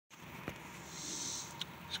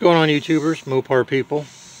Going on, YouTubers, Mopar people?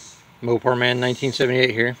 Mopar Man 1978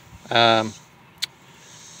 here. I'll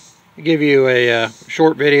give you a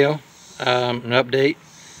short video, an update.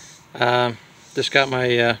 Just got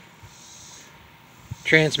my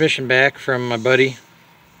transmission back from my buddy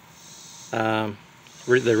that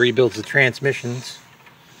rebuilds the transmissions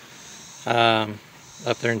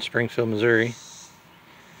up there in Springfield, Missouri.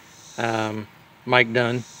 Mike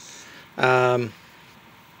Dunn.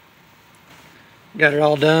 Got it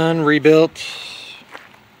all done, rebuilt.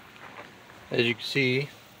 As you can see,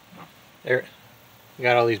 there,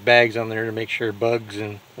 got all these bags on there to make sure bugs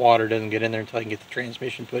and water doesn't get in there until I can get the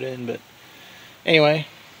transmission put in. But anyway,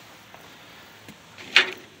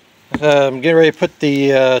 I'm getting ready to put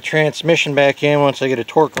the transmission back in once I get a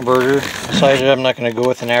torque converter. Decided I'm not going to go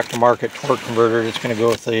with an aftermarket torque converter. It's going to go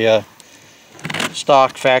with the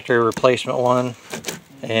stock factory replacement one.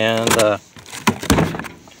 And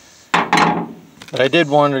but I did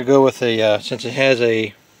want to go with a, since it has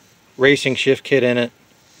a racing shift kit in it,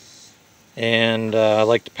 and I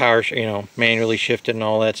like the power, manually shifted and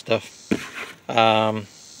all that stuff. I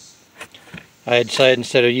decided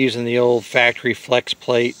instead of using the old factory flex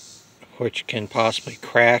plate, which can possibly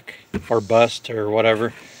crack or bust or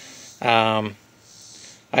whatever, I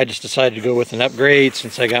just decided to go with an upgrade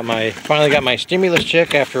since I got finally got my stimulus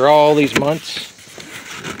check after all these months.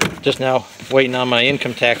 Just now waiting on my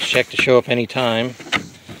income tax check to show up any time.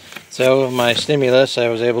 So my stimulus, I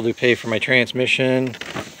was able to pay for my transmission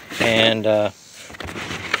and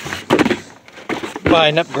buy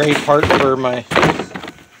an upgrade part for my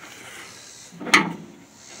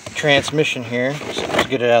transmission here. So let's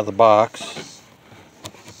get it out of the box.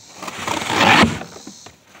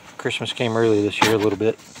 Christmas came early this year a little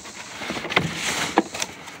bit.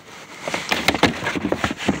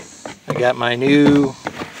 I got my new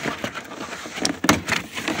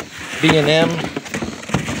B&M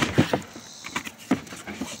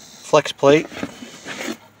flex plate.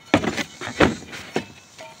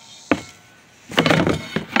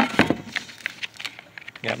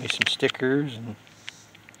 Got me some stickers and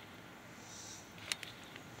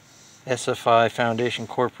SFI Foundation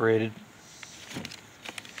Incorporated.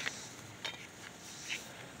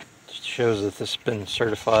 Just shows that this has been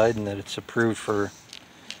certified and that it's approved for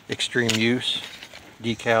extreme use.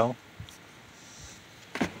 Decal.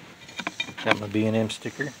 Got my B&M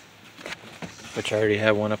sticker, which I already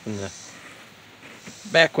have one up in the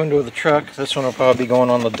back window of the truck. This one will probably be going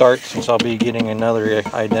on the Dart, since I'll be getting another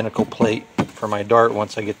identical plate for my Dart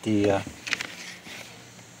once I get the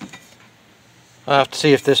I'll have to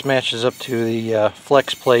see if this matches up to the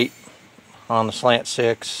flex plate on the slant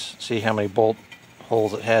 6, see how many bolt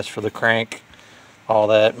holes it has for the crank, all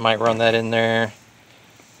that. Might run that in there.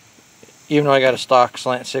 Even though I got a stock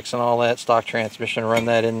slant 6 and all that, stock transmission, run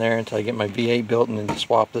that in there until I get my V8 built and then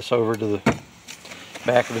swap this over to the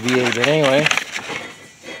back of the V8. But anyway,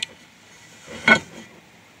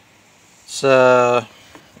 it's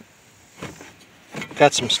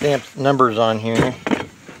got some stamped numbers on here.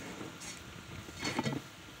 I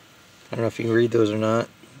don't know if you can read those or not.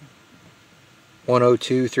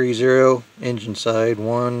 10230 engine side,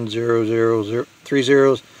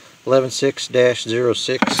 10030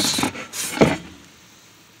 116-06.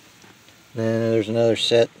 Then there's another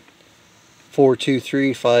set,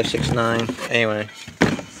 423569. Anyway,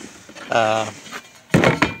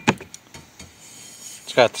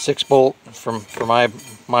 it's got the 6-bolt for my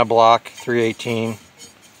block, 318,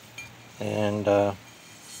 and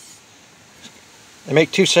they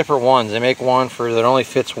make two separate ones. They make one that only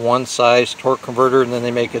fits one size torque converter, and then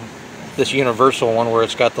they make this universal one where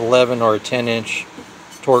it's got the 11 or a 10-inch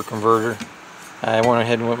torque converter. I went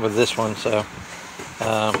ahead and went with this one. So,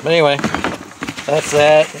 but anyway, that's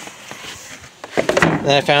that.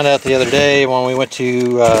 Then I found out the other day when we went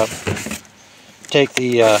to take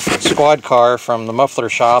the squad car from the muffler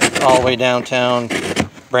shop all the way downtown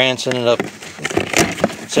Branson and up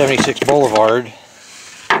 76 Boulevard.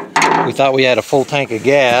 We thought we had a full tank of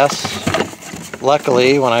gas.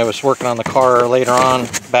 Luckily, when I was working on the car later on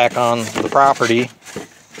back on the property,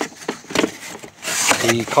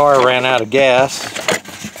 the car ran out of gas,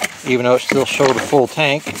 even though it still showed a full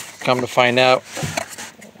tank. Come to find out,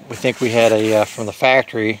 we think we had from the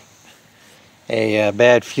factory, a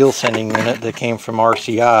bad fuel sending unit that came from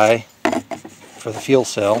RCI for the fuel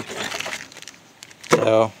cell.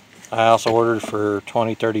 So I also ordered for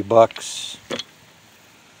 $20-30 bucks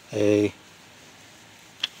they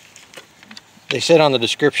said on the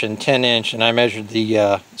description 10-inch, and I measured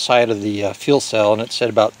the side of the fuel cell and it said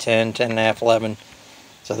about 10 and a half, 11.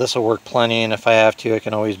 So this will work plenty, and if I have to, I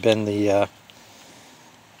can always bend the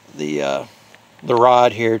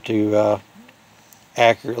rod here to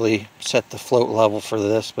accurately set the float level for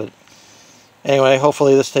this, but anyway,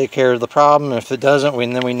 hopefully this takes care of the problem. If it doesn't,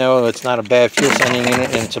 then we know it's not a bad fuel sending unit,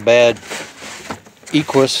 and it's a bad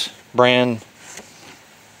Equus brand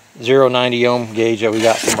 090 ohm gauge that we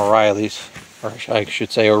got from O'Reilly's, or I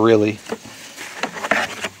should say O'Reilly.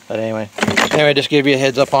 But anyway, just give you a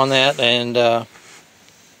heads up on that, and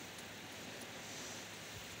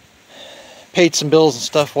paid some bills and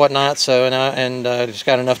stuff, whatnot. So and just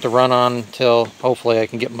got enough to run on until hopefully I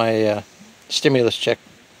can get my stimulus check,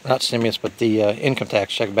 not stimulus, but the income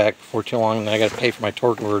tax check back before too long. And I got to pay for my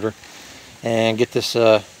torque converter and get this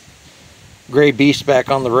gray beast back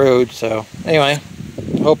on the road. So anyway,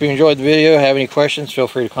 hope you enjoyed the video. Have any questions, feel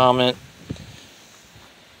free to comment.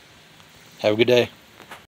 Have a good day.